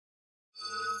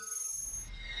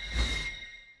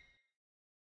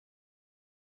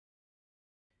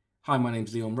Hi, my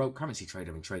name's Leon Rowe, currency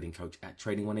trader and trading coach at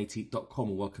trading180.com,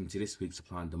 and welcome to this week's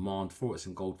supply and demand, Forex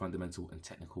and gold fundamental and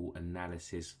technical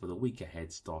analysis for the week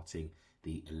ahead starting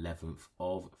the 11th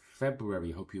of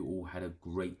February. Hope you all had a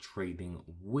great trading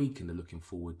week and are looking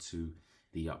forward to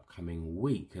the upcoming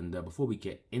week. And before we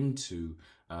get into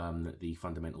the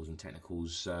fundamentals and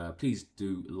technicals, please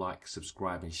do like,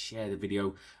 subscribe and share the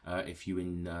video if you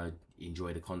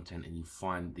enjoy the content and you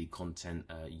find the content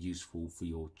useful for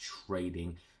your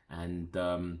trading.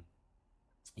 And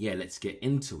yeah, let's get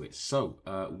into it. So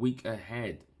week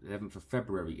ahead, 11th of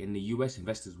February, in the US,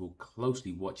 investors will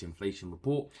closely watch inflation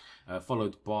report,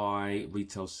 followed by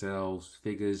retail sales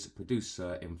figures,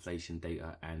 producer inflation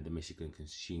data, and the Michigan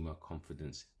Consumer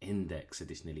Confidence Index.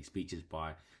 Additionally, speeches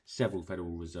by several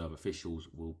Federal Reserve officials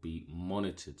will be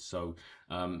monitored. So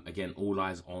again, all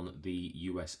eyes on the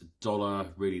US dollar.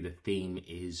 Really, the theme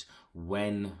is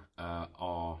when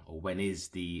is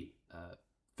the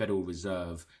Federal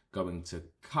Reserve going to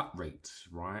cut rates,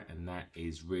 right? And that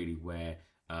is really where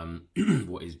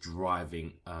what is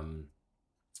driving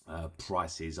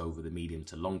prices over the medium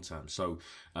to long term. So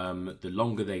the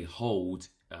longer they hold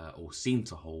or seem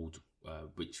to hold,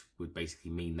 which would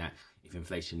basically mean that if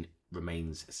inflation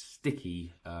remains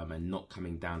sticky and not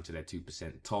coming down to their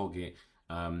 2% target,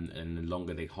 and the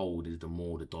longer they hold, is the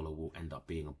more the dollar will end up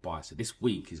being a buy. So this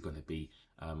week is going to be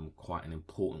quite an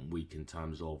important week in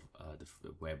terms of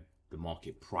where the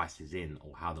market prices in,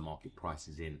 or how the market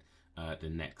prices in the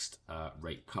next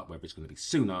rate cut, whether it's going to be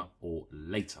sooner or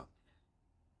later.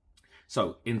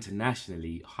 So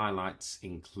internationally, highlights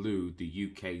include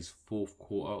the UK's fourth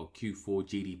quarter or Q4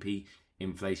 GDP,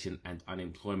 inflation and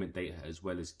unemployment data, as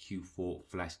well as Q4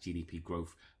 flash GDP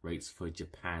growth rates for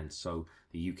Japan. So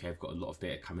the UK have got a lot of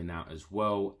data coming out as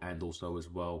well, and also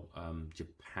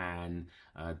Japan.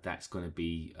 That's going to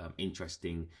be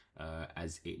interesting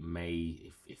as it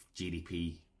may, if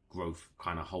GDP growth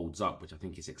kind of holds up, which I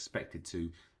think is expected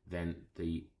to, then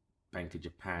the Bank of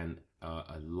Japan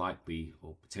are likely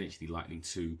or potentially likely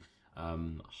to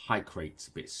hike rates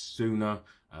a bit sooner.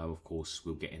 Of course,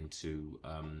 we'll get into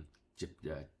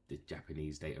the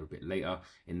Japanese data a bit later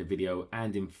in the video,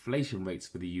 and inflation rates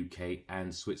for the UK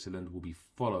and Switzerland will be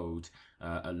followed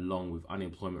along with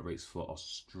unemployment rates for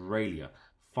Australia.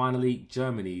 Finally,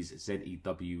 Germany's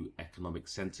ZEW economic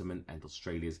sentiment and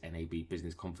Australia's NAB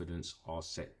business confidence are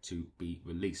set to be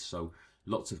released. So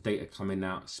lots of data coming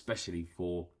out, especially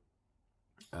for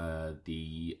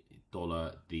the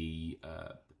dollar, the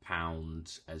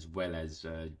pound, as well as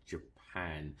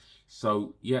Japan.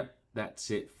 So yeah,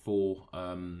 that's it for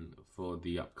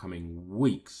the upcoming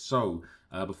week. So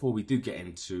before we do get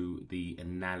into the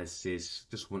analysis,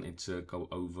 just wanted to go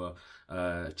over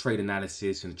trade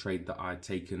analysis and a trade that I'd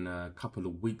taken a couple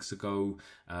of weeks ago,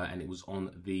 and it was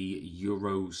on the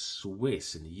Euro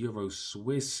Swiss. And the Euro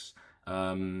Swiss,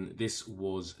 this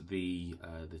was the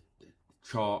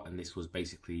chart, and this was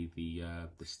basically the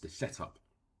setup.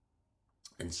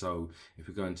 And so if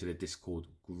we go into the Discord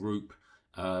group,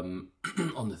 on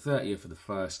the 30th of the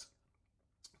first,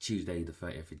 Tuesday the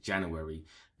 30th of January,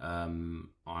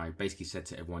 I basically said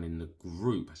to everyone in the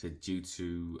group, I said, due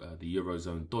to the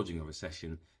Eurozone dodging a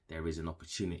recession, there is an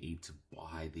opportunity to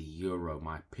buy the euro.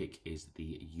 My pick is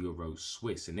the Euro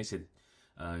Swiss. And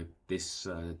this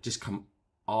had just come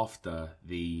after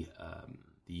the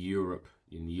Europe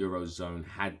in the Eurozone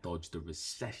had dodged a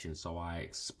recession. So I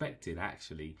expected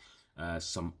actually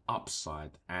some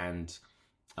upside, and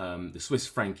the Swiss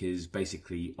franc is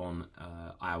basically on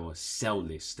our sell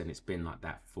list, and it's been like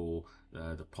that for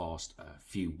the past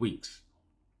few weeks.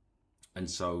 And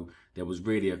so there was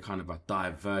really a kind of a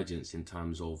divergence in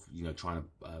terms of, you know, trying to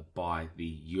buy the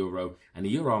euro. And the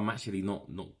euro I'm actually not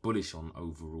bullish on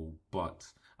overall, but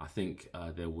I think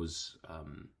there was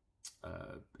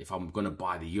if I'm going to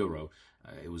buy the euro,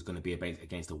 it was going to be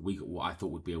against a weaker, what I thought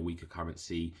would be a weaker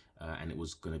currency, and it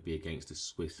was going to be against the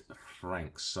Swiss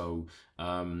franc. So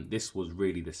this was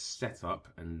really the setup,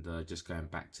 and just going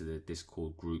back to the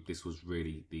Discord group, this was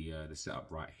really the setup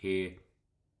right here.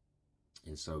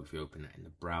 And so if you open that in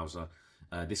the browser,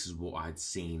 this is what I had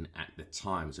seen at the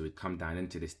time. So we'd come down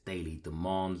into this daily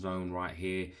demand zone right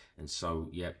here, and so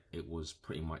yeah, it was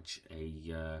pretty much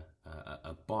a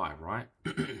buy, right?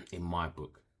 in my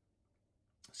book.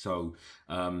 So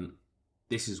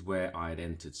this is where I had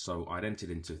entered. So I'd entered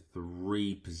into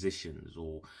 3 positions,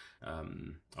 or I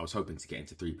was hoping to get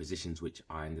into 3 positions, which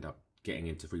I ended up getting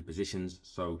into 3 positions.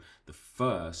 So the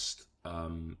first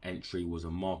entry was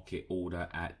a market order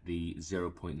at the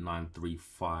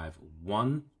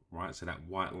 0.9351, right? So that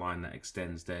white line that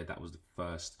extends there, that was the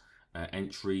first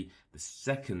entry. The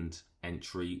second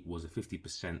entry was a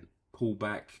 50%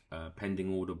 pullback,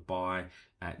 pending order buy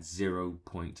at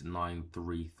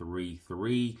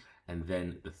 0.9333, and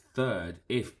then the third,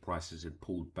 if prices had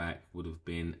pulled back, would have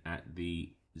been at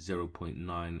the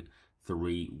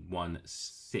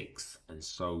 0.9316. And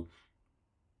so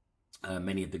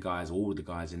many of the guys, all of the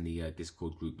guys in the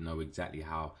Discord group know exactly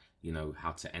how,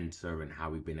 how to enter and how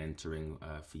we've been entering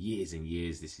for years and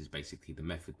years. This is basically the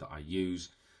method that I use.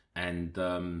 And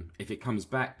if it comes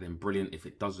back, then brilliant. If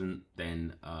it doesn't,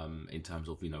 then in terms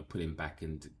of, pulling back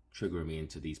and triggering me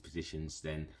into these positions,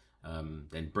 then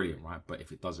brilliant, right? But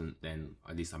if it doesn't, then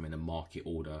at least I'm in a market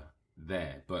order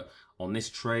there. But on this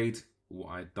trade,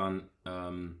 what I'd done,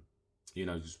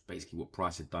 just basically what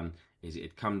price had done is it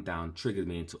had come down, triggered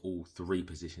me into all three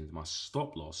positions. My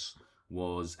stop loss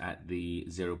was at the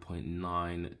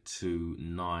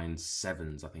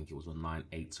 0.9297s, I think it was, or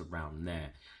 98s, around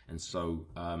there. And so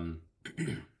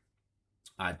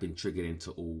I'd been triggered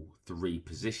into all three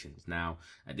positions. Now,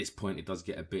 at this point, it does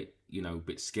get a bit, a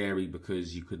bit scary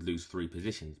because you could lose three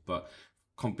positions. But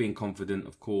being confident,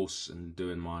 of course, and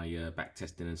doing my back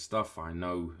testing and stuff, I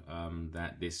know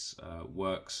that this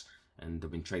works. And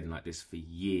I've been trading like this for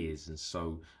years. And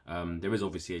so there is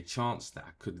obviously a chance that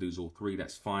I could lose all three.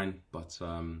 That's fine. But,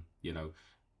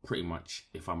 pretty much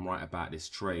if I'm right about this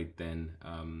trade, then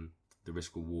the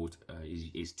risk reward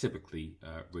is typically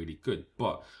really good.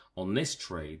 But on this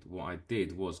trade, what I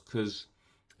did was, because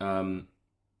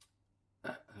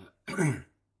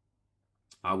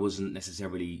I wasn't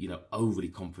necessarily, overly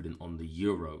confident on the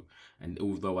euro. And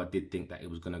although I did think that it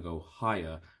was going to go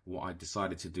higher, what I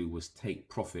decided to do was take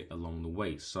profit along the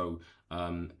way. So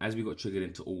as we got triggered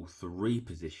into all three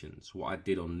positions, what I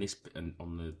did on this,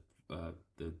 on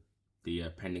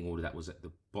the pending order that was at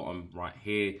the bottom right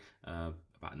here,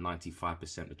 about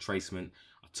 95% retracement,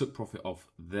 I took profit off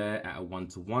there at a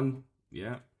 1-to-1,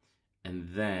 yeah. And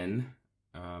then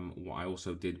what I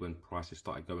also did when prices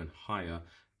started going higher,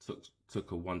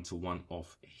 took a 1-to-1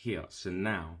 off here. So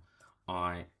now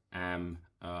I am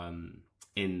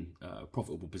in a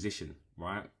profitable position,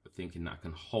 right? Thinking that I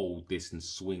can hold this and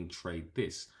swing trade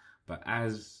this. But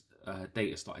as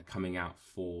data started coming out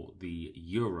for the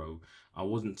euro, I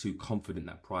wasn't too confident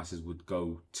that prices would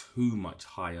go too much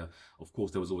higher. Of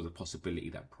course, there was always a possibility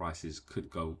that prices could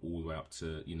go all the way up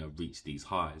to, reach these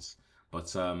highs.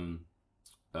 But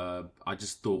I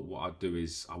just thought what I'd do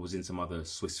is, I was in some other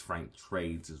Swiss franc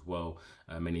trades as well.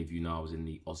 Many of you know I was in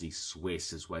the Aussie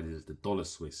Swiss as well as the dollar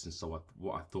Swiss. And so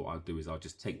what I thought I'd do is I'll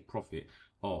just take profit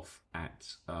off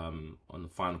at on the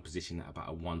final position at about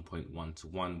a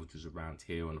 1.1-to-1, which was around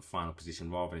here on the final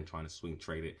position, rather than trying to swing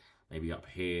trade it maybe up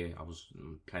here. I was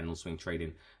planning on swing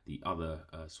trading the other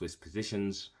Swiss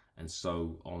positions. And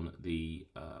so on the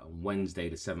Wednesday,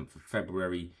 the 7th of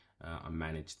February, I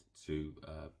managed to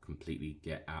completely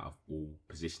get out of all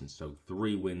positions. So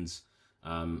 3 wins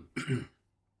on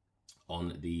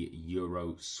the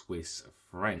Euro Swiss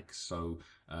franc. So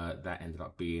that ended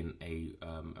up being a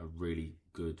really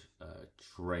good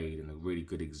trade and a really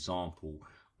good example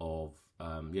of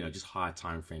just higher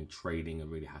time frame trading,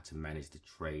 and really how to manage the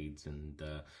trades and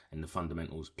the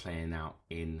fundamentals playing out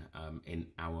in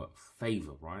our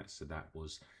favor, right? So that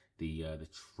was the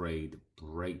trade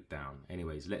breakdown.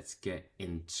 Anyways, let's get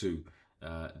into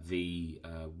the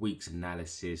week's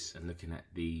analysis and looking at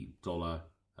the dollar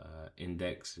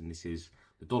index. And this is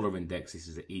the dollar index. This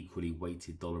is an equally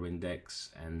weighted dollar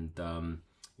index. And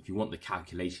if you want the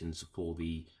calculations for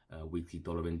the weekly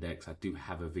dollar index, I do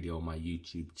have a video on my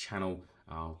YouTube channel.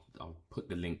 I'll put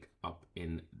the link up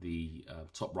in the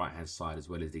top right hand side, as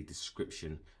well as the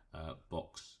description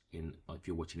box if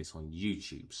you're watching this on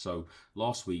YouTube. So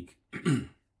last week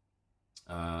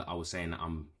I was saying that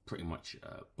I'm pretty much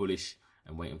bullish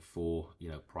and waiting for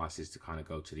prices to kind of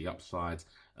go to the upside.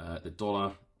 The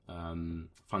dollar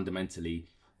fundamentally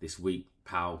this week,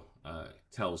 Powell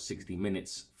tells 60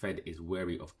 Minutes Fed is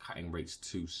wary of cutting rates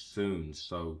too soon.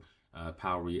 So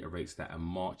Powell reiterates that a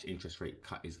March interest rate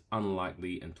cut is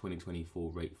unlikely, and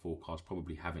 2024 rate forecasts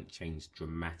probably haven't changed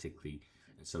dramatically.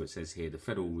 And so it says here, the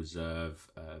Federal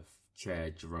Reserve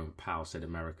Chair Jerome Powell said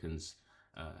Americans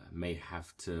may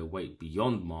have to wait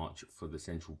beyond March for the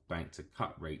central bank to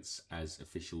cut rates, as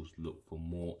officials look for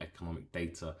more economic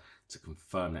data to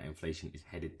confirm that inflation is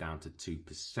headed down to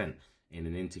 2%. In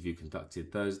an interview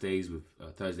conducted Thursday with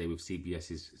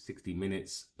CBS's 60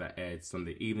 Minutes that aired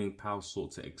Sunday evening, Powell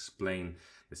sought to explain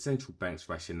the central bank's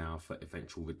rationale for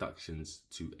eventual reductions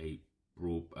to a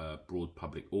broad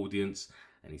public audience.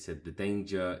 And he said the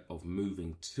danger of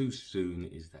moving too soon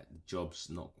is that the job's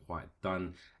not quite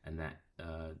done, and that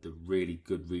the really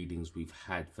good readings we've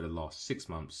had for the last 6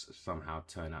 months somehow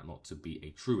turn out not to be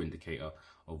a true indicator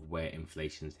of where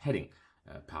inflation's heading.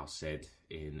 Powell said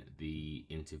in the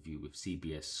interview with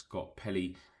CBS Scott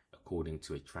Pelley, according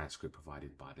to a transcript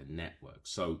provided by the network.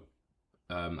 So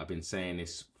I've been saying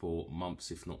this for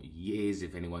months, if not years,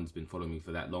 if anyone's been following me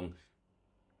for that long.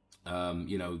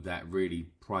 You know, that really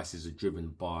prices are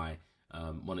driven by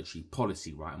monetary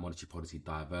policy, right? And monetary policy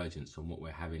divergence. And what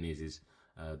we're having is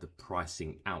the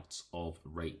pricing out of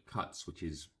rate cuts, which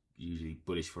is usually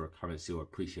bullish for a currency or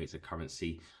appreciates a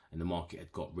currency, and the market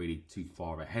had got really too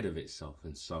far ahead of itself.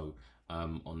 And so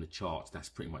on the charts, that's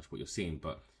pretty much what you're seeing.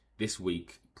 But this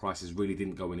week, prices really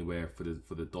didn't go anywhere for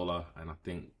the dollar, and I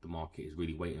think the market is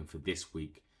really waiting for this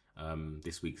week's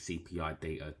CPI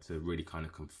data to really kind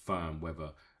of confirm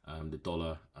whether the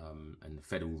dollar and the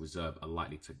Federal Reserve are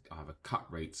likely to either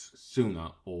cut rates sooner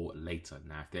or later.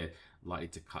 Now, if they're likely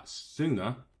to cut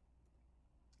sooner,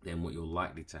 then what you're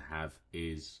likely to have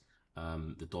is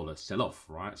the dollar sell off,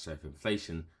 right? So if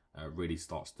inflation really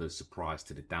starts to surprise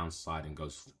to the downside and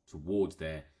goes towards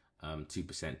their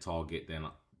 2% target, then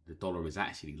the dollar is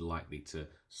actually likely to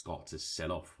start to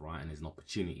sell off, right? And there's an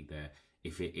opportunity there.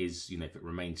 If it is, you know, if it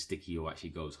remains sticky or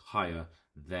actually goes higher,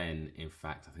 then in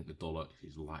fact, I think the dollar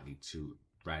is likely to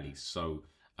rally. So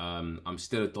I'm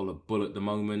still a dollar bull at the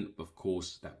moment. Of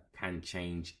course, that can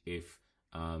change if,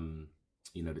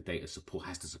 you know, the data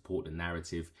has to support the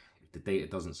narrative. If the data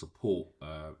doesn't support,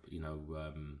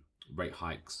 rate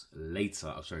hikes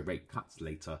later, rate cuts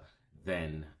later,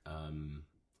 then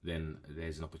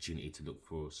there's an opportunity to look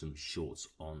for some shorts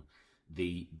on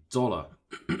the dollar.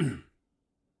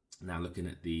 Now looking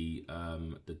at the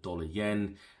dollar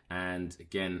yen, and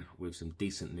again with some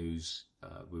decent news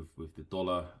with the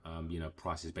dollar, you know,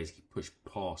 prices basically pushed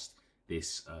past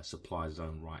this supply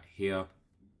zone right here.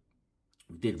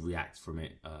 We did react from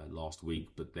it last week,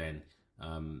 but then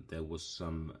there was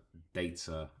some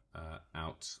data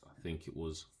out. I think it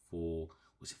was for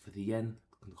the yen?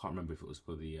 I can't remember if it was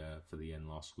for the yen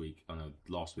last week. I know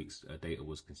last week's data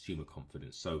was consumer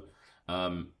confidence, so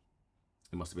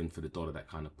it must have been for the dollar that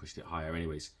kind of pushed it higher.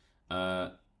 Anyways,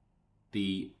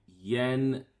 the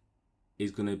yen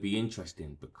is going to be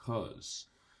interesting because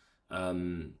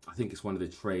I think it's one of the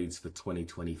trades for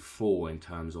 2024 in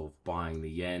terms of buying the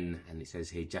yen. And it says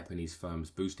here, Japanese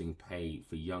firms boosting pay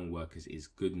for young workers is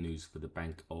good news for the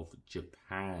Bank of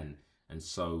Japan. And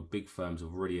so big firms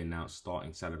have already announced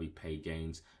starting salary pay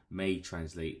gains may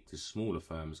translate to smaller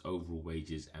firms' overall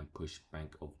wages and push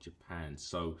Bank of Japan.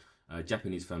 So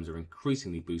Japanese firms are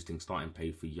increasingly boosting starting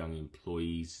pay for young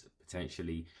employees,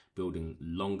 potentially building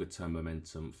longer-term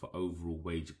momentum for overall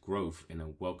wage growth in a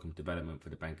welcome development for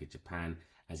the Bank of Japan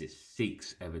as it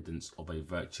seeks evidence of a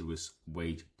virtuous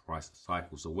wage price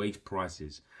cycle. So wage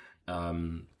prices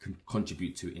can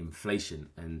contribute to inflation,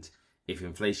 and if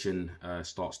inflation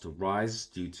starts to rise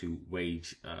due to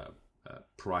wage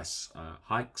price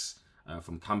hikes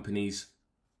from companies,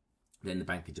 then the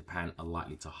Bank of Japan are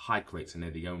likely to hike rates, and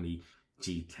they're the only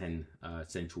G10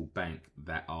 central bank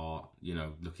that are, you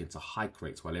know, looking to hike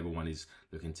rates while everyone is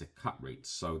looking to cut rates.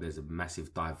 So there's a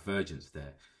massive divergence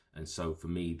there. And so for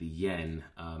me, the yen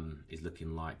is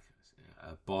looking like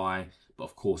a buy, but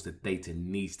of course the data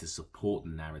needs to support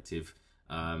the narrative.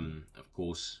 Of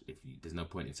course, there's no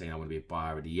point in saying I want to be a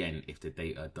buyer of the yen if the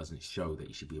data doesn't show that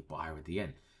you should be a buyer of the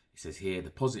yen. It says here, the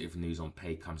positive news on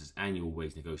pay comes as annual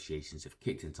wage negotiations have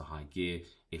kicked into high gear.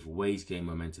 If wage gain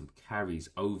momentum carries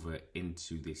over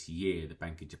into this year, the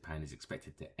Bank of Japan is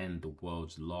expected to end the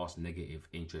world's last negative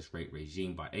interest rate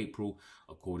regime by April,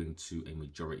 according to a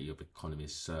majority of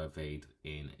economists surveyed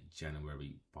in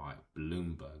January by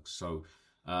Bloomberg. So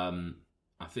I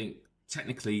think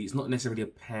technically it's not necessarily a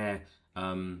pair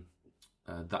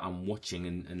that I'm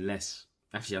watching, unless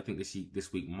actually I think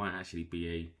this week might actually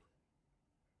be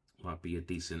a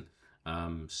decent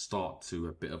start to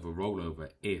a bit of a rollover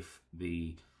if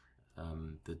the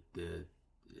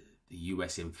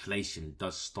US inflation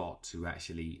does start to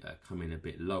actually come in a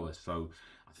bit lower. So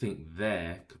I think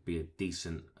there could be a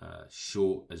decent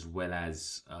short, as well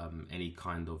as any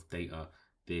kind of data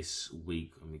this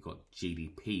week. And we've got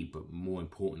GDP, but more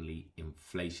importantly,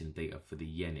 inflation data for the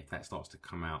yen. If that starts to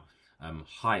come out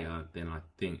higher, then I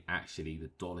think actually the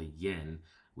dollar yen,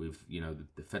 with, you know,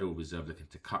 the Federal Reserve looking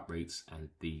to cut rates and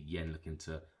the yen looking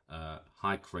to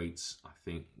hike rates, I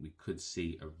think we could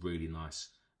see a really nice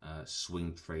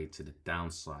swing trade to the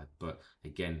downside. But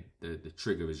again, the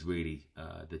trigger is really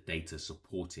the data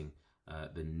supporting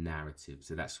the narrative.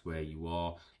 So that's where you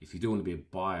are. If you do want to be a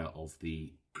buyer of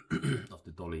the of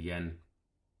the dollar yen,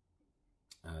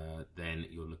 then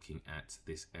you're looking at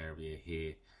this area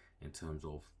here in terms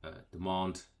of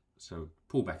demand. So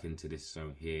pull back into this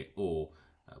zone here, or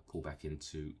pull back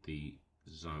into the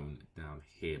zone down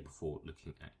here before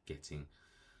looking at getting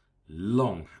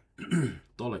long.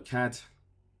 Dollar CAD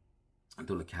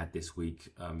this week,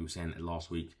 we were saying that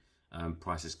last week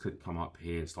prices could come up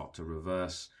here and start to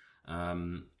reverse,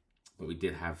 but we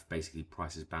did have basically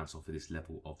prices bounce off of this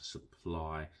level of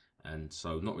supply, and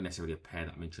so not necessarily a pair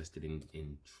that I'm interested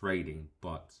in trading.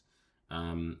 But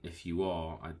if you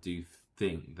are, I do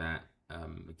think that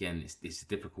again, it's a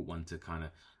difficult one to kind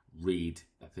of read.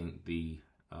 I think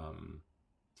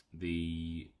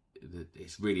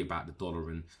it's really about the dollar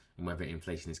and whether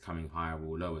inflation is coming higher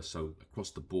or lower. So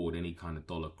across the board, any kind of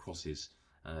dollar crosses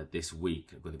this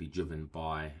week are going to be driven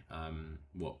by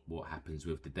what happens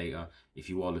with the data. If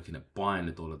you are looking at buying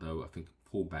the dollar, though, I think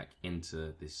pull back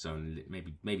into this zone,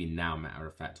 maybe now, matter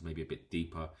of fact, or maybe a bit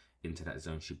deeper into that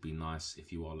zone should be nice.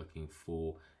 If you are looking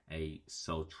for a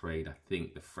sell trade, I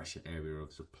think the fresher area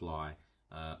of supply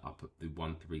up at the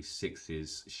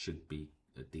 136s should be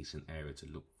a decent area to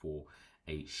look for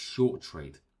a short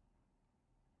trade.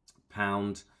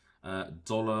 Pound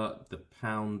dollar, the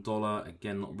pound dollar,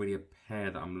 again, not really a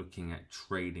pair that I'm looking at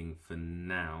trading for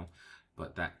now,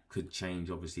 but that could change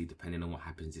obviously depending on what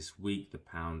happens this week. The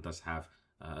pound does have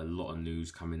a lot of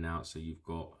news coming out. So you've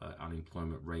got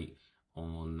unemployment rate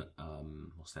on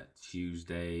what's that,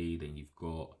 Tuesday, then you've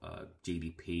got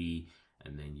GDP,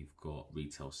 and then you've got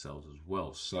retail sales as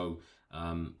well. So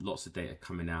lots of data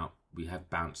coming out. We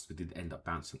did end up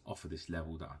bouncing off of this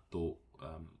level that I thought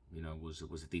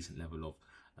was a decent level of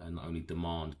not only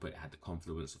demand, but it had the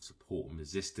confluence of support and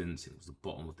resistance. It was the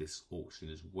bottom of this auction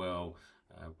as well,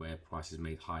 where prices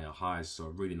made higher highs. So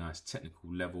a really nice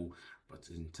technical level. But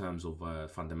in terms of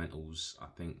fundamentals, I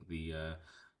think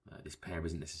this pair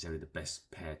isn't necessarily the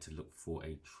best pair to look for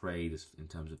a trade in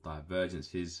terms of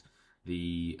divergences.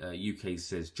 The UK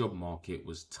says job market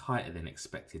was tighter than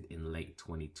expected in late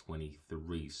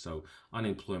 2023. So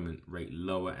unemployment rate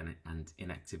lower and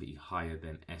inactivity higher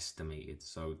than estimated.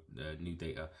 So new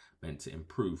data meant to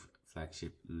improve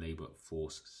flagship labour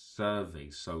force survey.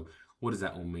 So what does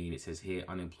that all mean? It says here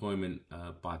unemployment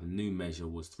by the new measure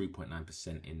was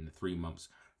 3.9% in the 3 months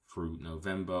through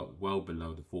November, well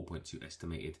below the 4.2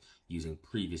 estimated using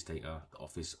previous data. The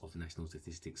Office of National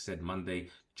Statistics said Monday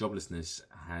joblessness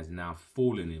has now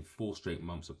fallen in 4 straight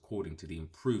months according to the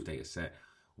improved data set,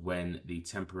 when the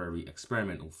temporary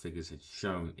experimental figures had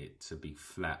shown it to be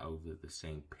flat over the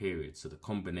same period. So the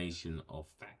combination of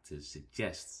factors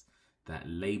suggests that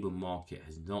labour market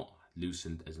has not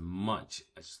loosened as much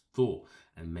as thought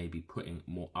and may be putting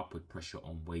more upward pressure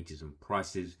on wages and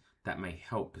prices. That may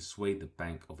help persuade the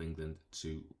Bank of England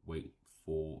to wait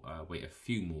a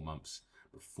few more months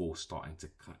before starting to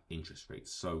cut interest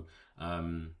rates. So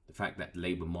the fact that the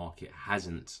labour market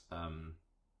hasn't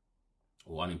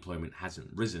or unemployment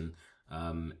hasn't risen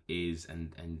it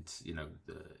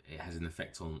has an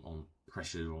effect on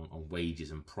pressure on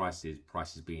wages and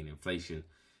prices being inflation.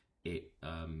 It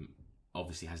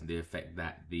obviously has the effect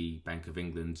that the Bank of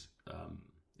England,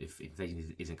 if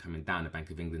inflation isn't coming down, the Bank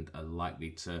of England are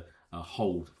likely to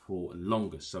hold for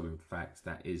longer. So in fact,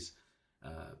 that is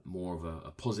more of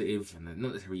a positive, and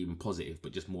not necessarily even positive,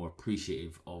 but just more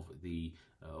appreciative of the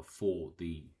for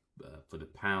the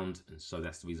pound. And so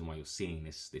that's the reason why you're seeing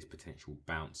this potential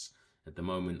bounce. At the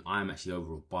moment, I'm actually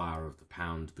over a buyer of the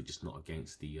pound, but just not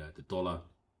against the dollar.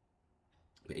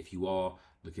 But if you are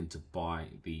looking to buy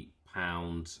the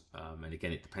pound, and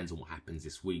again, it depends on what happens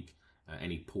this week,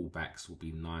 any pullbacks will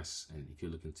be nice. And if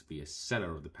you're looking to be a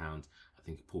seller of the pound, I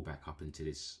think a pullback up into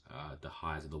this, the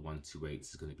highs of the 128s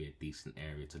is going to be a decent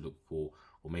area to look for,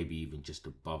 or maybe even just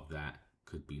above that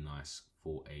could be nice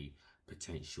for a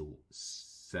potential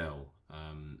sell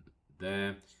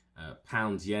there.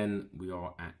 Pound yen, we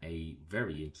are at a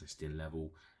very interesting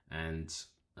level, and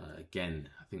again,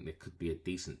 I think there could be a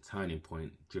decent turning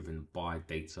point driven by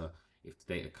data. If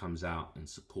the data comes out and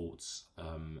supports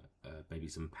maybe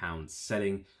some pound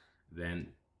selling,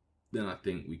 then I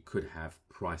think we could have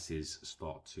prices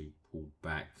start to pull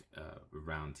back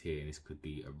around here, and this could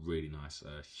be a really nice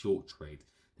short trade.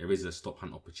 There is a stop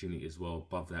hunt opportunity as well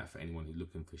above that for anyone who's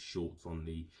looking for shorts on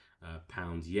the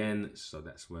pound yen. So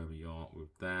that's where we are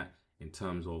with that. In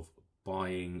terms of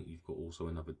buying, you've got also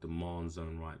another demand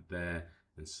zone right there.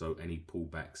 And so any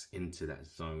pullbacks into that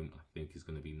zone, I think, is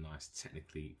going to be nice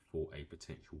technically for a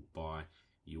potential buy.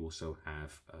 You also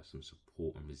have some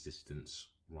support and resistance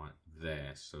right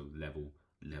there. So level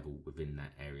within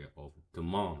that area of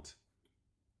demand.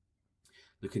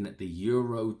 Looking at the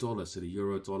euro dollar. So the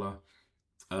euro dollar,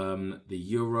 the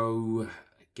euro,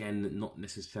 again, not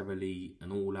necessarily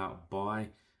an all-out buy.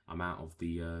 I'm out of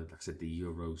the, like I said, the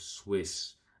Euro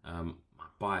Swiss. My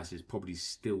bias is probably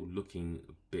still looking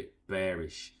a bit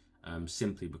bearish,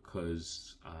 simply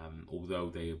because although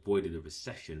they avoided a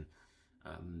recession,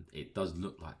 it does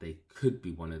look like they could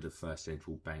be one of the first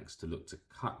central banks to look to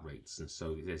cut rates. And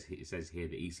so it says here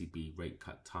the ECB rate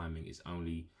cut timing is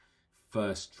only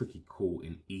first tricky call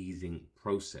in easing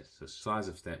process. So size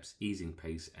of steps, easing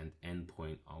pace, and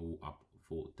endpoint are all up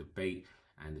for debate,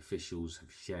 and officials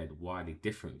have shared widely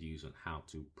different views on how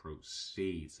to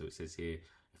proceed. So it says here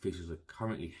officials are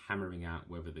currently hammering out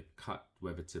whether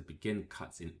to begin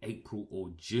cuts in April or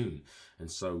June. And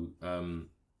so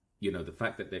you know, the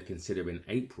fact that they're considering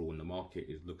April and the market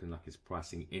is looking like it's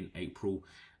pricing in April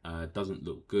doesn't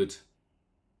look good.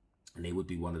 And they would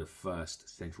be one of the first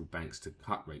central banks to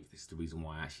cut rates. This is the reason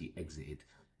why I actually exited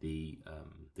the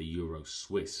Euro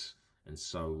Swiss. And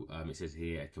so it says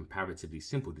here, a comparatively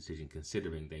simple decision,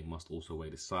 considering they must also weigh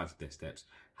the size of their steps,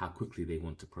 how quickly they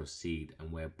want to proceed,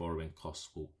 and where borrowing costs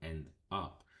will end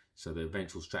up. So the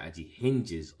eventual strategy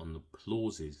hinges on the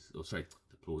pluses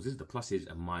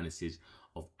and minuses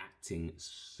of acting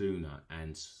sooner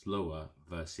and slower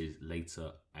versus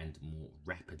later and more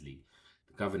rapidly.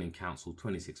 The Governing Council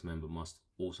 26-member must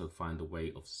also find a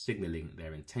way of signalling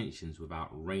their intentions without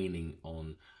raining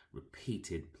on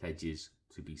repeated pledges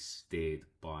to be steered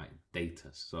by data.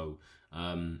 So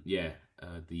the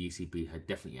ECB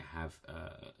definitely have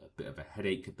a bit of a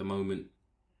headache at the moment,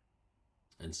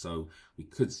 and so we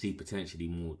could see potentially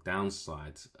more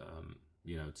downside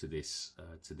you know, to this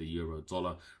to the euro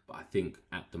dollar. But I think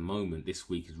at the moment this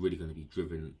week is really going to be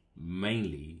driven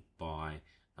mainly by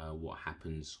what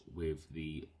happens with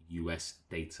the US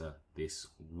data this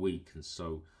week. And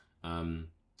so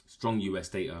strong US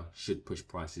data should push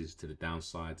prices to the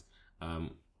downside.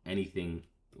 Anything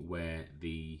where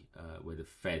the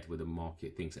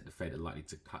market thinks that the Fed are likely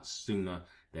to cut sooner,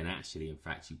 then actually, in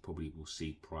fact, you probably will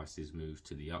see prices move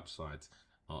to the upside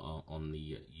on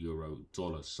the euro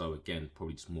dollar. So again,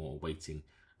 probably just more awaiting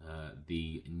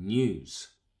the news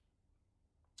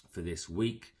for this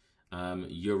week.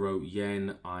 Euro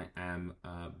yen, I am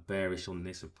bearish on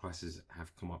this, and prices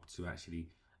have come up to actually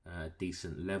a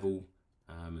decent level,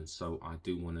 and so I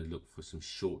do want to look for some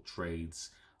short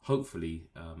trades, hopefully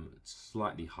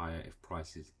slightly higher if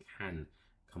prices can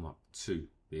come up to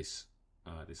this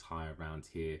this higher round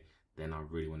here. Then I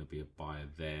really want to be a buyer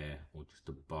there, or just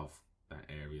above that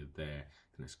area there.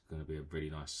 And it's going to be a really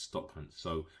nice stop hunt.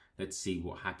 So let's see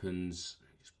what happens.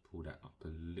 Just pull that up a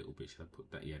little bit. Should I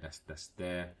put that? Yeah, that's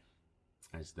there.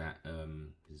 As that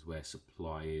is where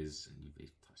supply is, and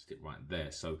you've touched it right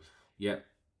there. So yeah,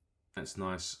 that's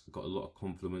nice. Got a lot of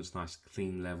confluence, nice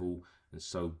clean level. And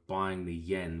so buying the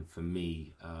yen for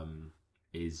me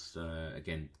is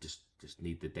again just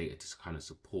need the data to kind of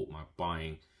support my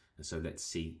buying. And so let's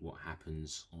see what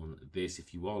happens on this.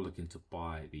 If you are looking to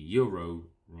buy the euro,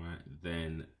 right,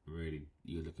 then really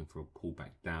you're looking for a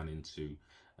pullback down into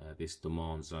this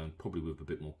demand zone, probably with a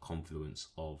bit more confluence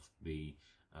of the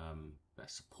that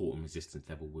support and resistance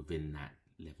level within that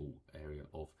level area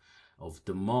of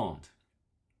demand.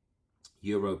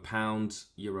 Euro pound,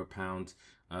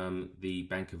 the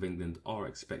Bank of England are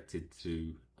expected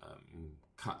to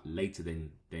cut later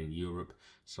than Europe,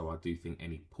 so I do think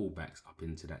any pullbacks up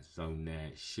into that zone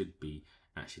there should be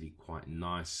actually quite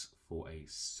nice for a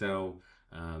sell.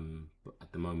 But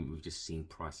at the moment we've just seen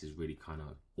prices really kind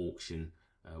of auction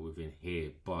within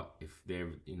here. But if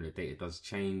there, the data does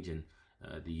change and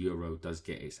the euro does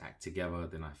get its act together,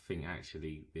 then I think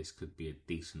actually this could be a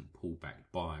decent pullback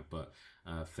buy. But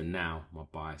for now, my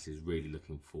bias is really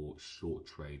looking for short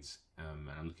trades, and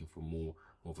I'm looking for more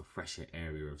of a fresher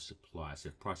area of supply. So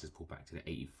if prices pull back to the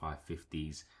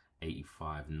 85.50s,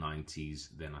 85.90s,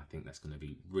 then I think that's going to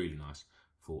be really nice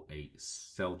for a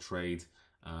sell trade.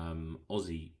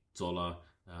 Aussie dollar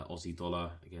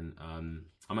again.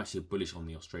 I'm actually bullish on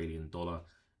the Australian dollar,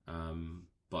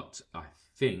 but I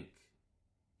think,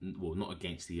 well, not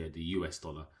against the US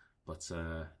dollar, but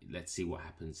let's see what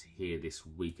happens here this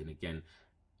week. And again,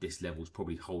 this level is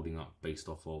probably holding up based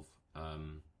off of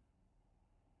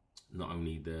not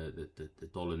only the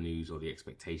dollar news or the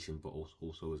expectation, but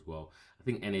also as well, I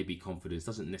think NAB confidence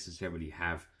doesn't necessarily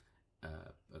have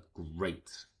a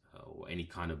great or any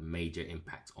kind of major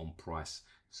impact on price.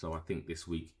 So I think this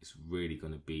week it's really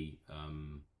going to be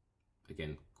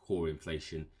again, core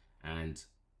inflation, and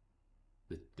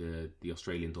the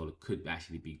Australian dollar could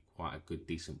actually be quite a good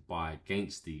decent buy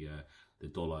against the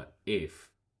dollar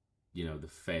if the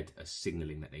Fed are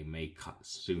signaling that they may cut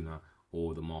sooner,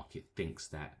 or the market thinks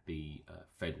that the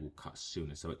Fed will cut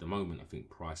sooner. So at the moment, I think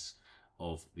price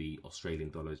of the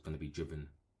Australian dollar is going to be driven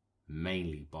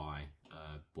mainly by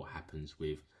what happens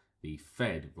with the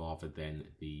Fed rather than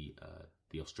the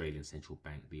Australian Central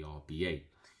Bank, the RBA.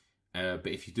 But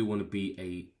if you do want to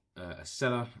be a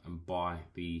seller and buy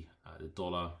the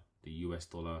dollar, the US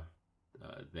dollar,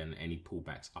 then any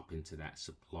pullbacks up into that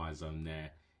supply zone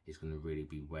there is going to really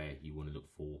be where you want to look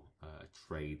for a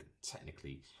trade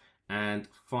technically. And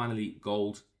finally,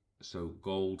 gold. So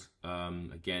gold,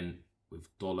 again, with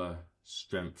dollar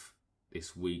strength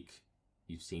this week,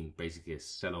 you've seen basically a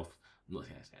sell-off. Not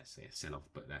say a sell-off,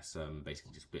 but that's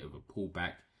basically just a bit of a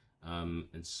pullback.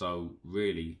 And so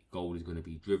really gold is going to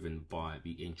be driven by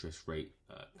the interest rate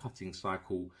cutting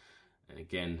cycle. And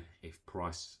again, if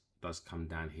price does come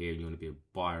down here and you want to be a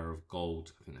buyer of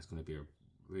gold, I think that's going to be a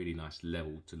really nice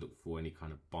level to look for any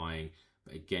kind of buying.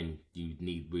 But again, you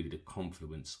need really the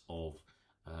confluence of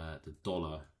the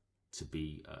dollar to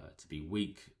be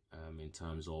weak in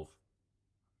terms of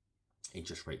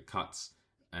interest rate cuts.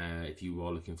 If you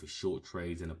are looking for short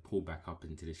trades, and a pullback up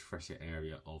into this fresher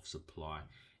area of supply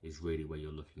is really where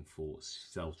you're looking for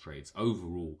sell trades.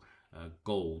 Overall,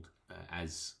 gold,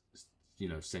 as you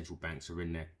know, central banks are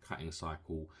in their cutting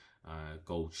cycle,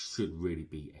 gold should really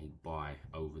be a buy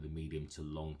over the medium to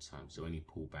long term. So any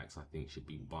pullbacks, I think, should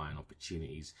be buying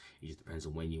opportunities. It just depends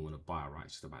on when you want to buy, right?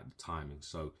 It's just about the timing.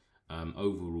 So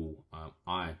overall,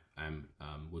 I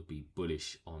would be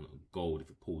bullish on gold if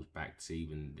it pulls back to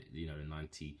even, you know,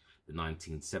 the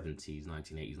 1970s,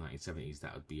 1980s, 1970s.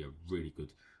 That would be a really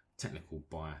good technical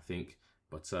buy, I think.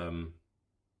 But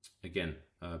again,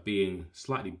 being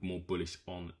slightly more bullish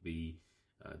on the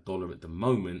dollar at the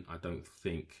moment, I don't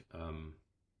think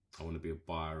I want to be a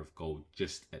buyer of gold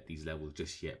just at these levels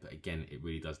just yet. But again, it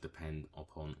really does depend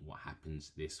upon what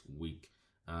happens this week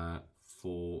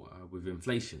with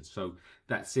inflation. So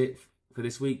that's it for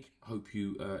this week. Hope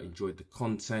you enjoyed the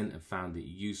content and found it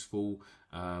useful.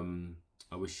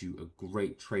 I wish you a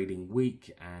great trading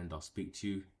week, and I'll speak to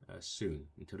you soon.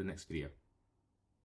 Until the next video.